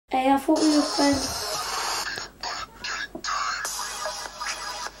Hey, I thought we were friends.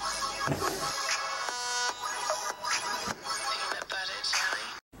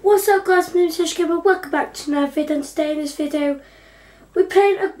 What's up guys, my name is Josh Gamer, welcome back to another video, and today in this video we're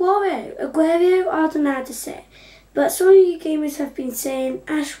playing Aguario, I don't know how to say it. But some of you gamers have been saying,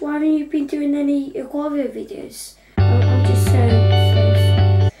 Ash, why haven't you been doing any Aguario videos? I'm just so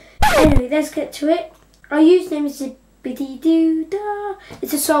sorry. Anyway, let's get to it. Our username is Zippity-Doo-Dah.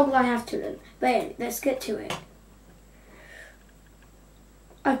 It's a song I have to learn. But anyway, let's get to it.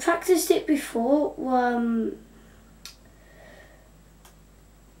 I practiced it before.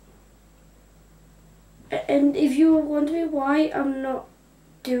 And if you were wondering why I'm not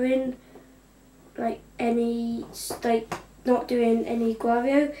doing not doing any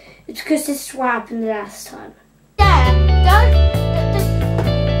Aguario, it's because this is what happened the last time.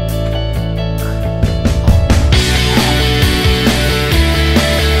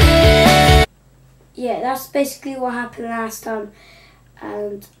 Yeah, that's basically what happened last time,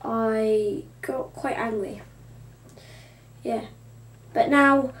 and I got quite angry. Yeah, but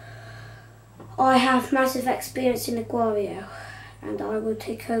now I have massive experience in Aguario, and I will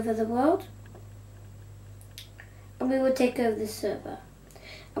take over the world, and we will take over the server,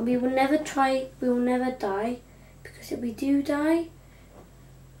 and we will never die, because if we do die,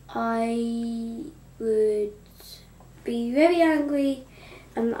 I would be very angry,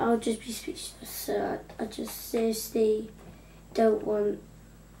 and I'll just be speechless. So I just seriously don't want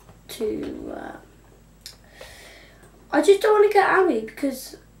to. I just don't want to get angry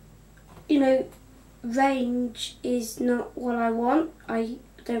because, you know, range is not what I want. I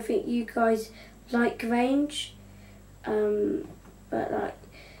don't think you guys like range. But like,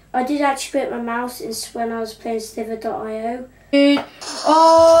 I did actually break my mouse when I was playing Slither.io.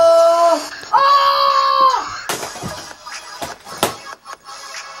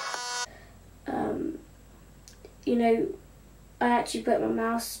 You know, I actually broke my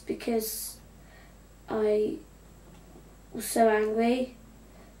mouse because I was so angry.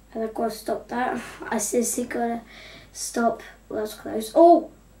 And I've got to stop that. I seriously gotta stop. Well, that was close. Oh!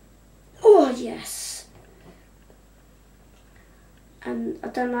 Oh, yes. And I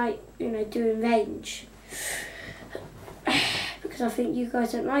don't like, you know, doing range. Because I think you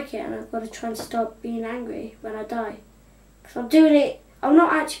guys don't like it, and I've got to try and stop being angry when I die. Because I'm doing it, I'm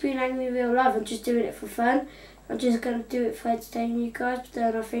not actually being angry in real life, I'm just doing it for fun. I'm just going to do it for entertaining you guys. But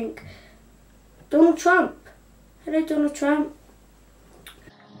then I think, Donald Trump. Hello, Donald Trump.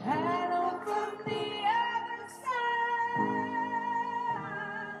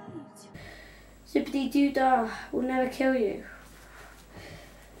 Zippity-Doo-Dah will never kill you.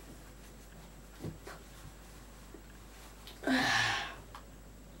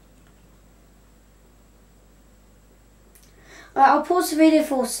 I'll pause the video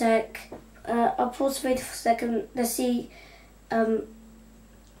for a sec. I'll pause the video for a second. Let's see how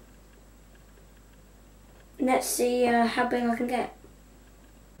big I can get.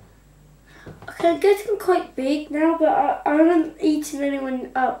 Okay, I'm getting quite big now, but I haven't eaten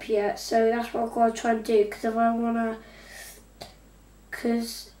anyone up yet, so that's what I've got to try and do.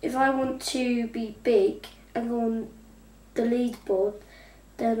 Because if I want to be big and go on the leaderboard,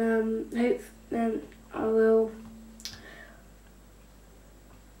 then I will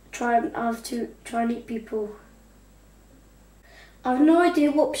try and eat people. I have no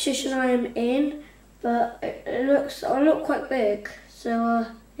idea what position I am in, but I look quite big. So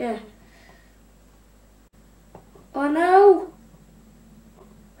yeah. Oh no!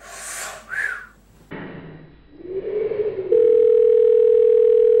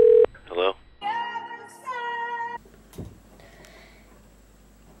 Hello?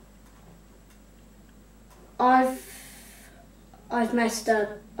 I've messed up.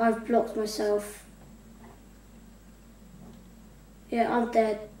 I've blocked myself. Yeah, I'm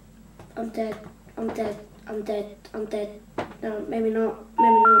dead. I'm dead. I'm dead. I'm dead. I'm dead. No, maybe not.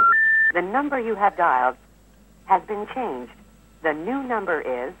 Maybe not. The number you have dialed has been changed. The new number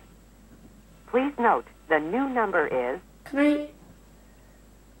is... Please note, the new number is... Can I...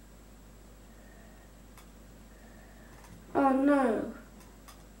 Oh no.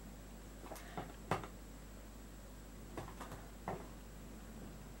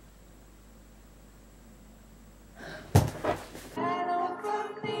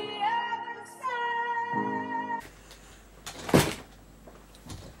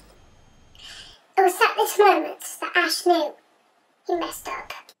 It was at this moment that Ash knew he messed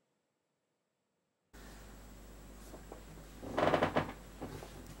up.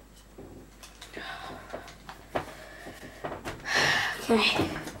 Okay.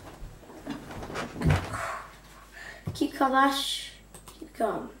 Keep calm, Ash. Keep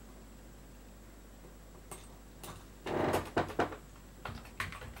calm.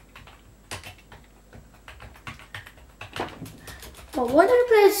 Oh, why don't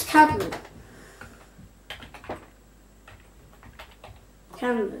we play as Cameron?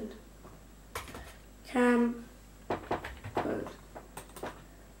 Cameron.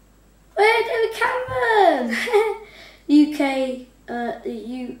 Wait, David Cameron! UK,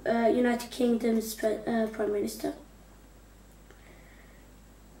 United Kingdom's Prime Minister.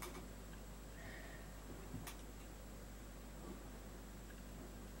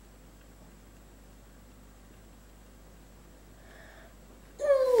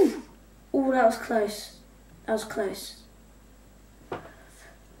 Oh, that was close. That was close.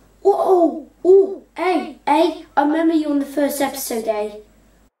 Oh, hey, I remember you on the first episode,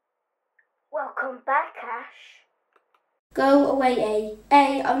 Welcome back, Ash. Go away,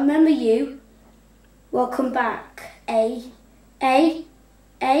 I remember you. Welcome back,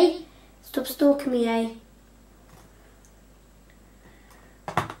 Stop stalking me,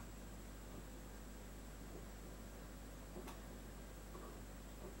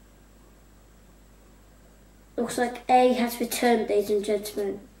 Looks like A has returned, ladies and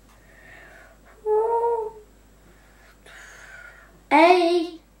gentlemen.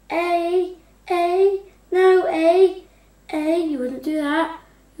 No, you wouldn't do that.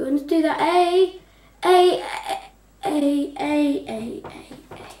 You wouldn't do that,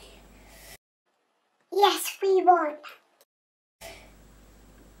 Yes, we won.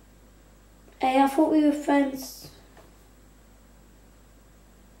 I thought we were friends.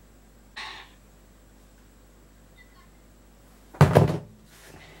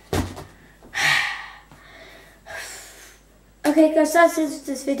 Okay guys, that's it for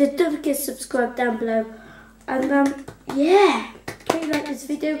this video. Don't forget to subscribe down below. And yeah, hope you liked this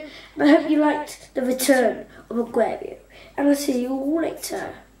video. And I hope you liked the return of Aquario. And I'll see you all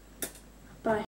later.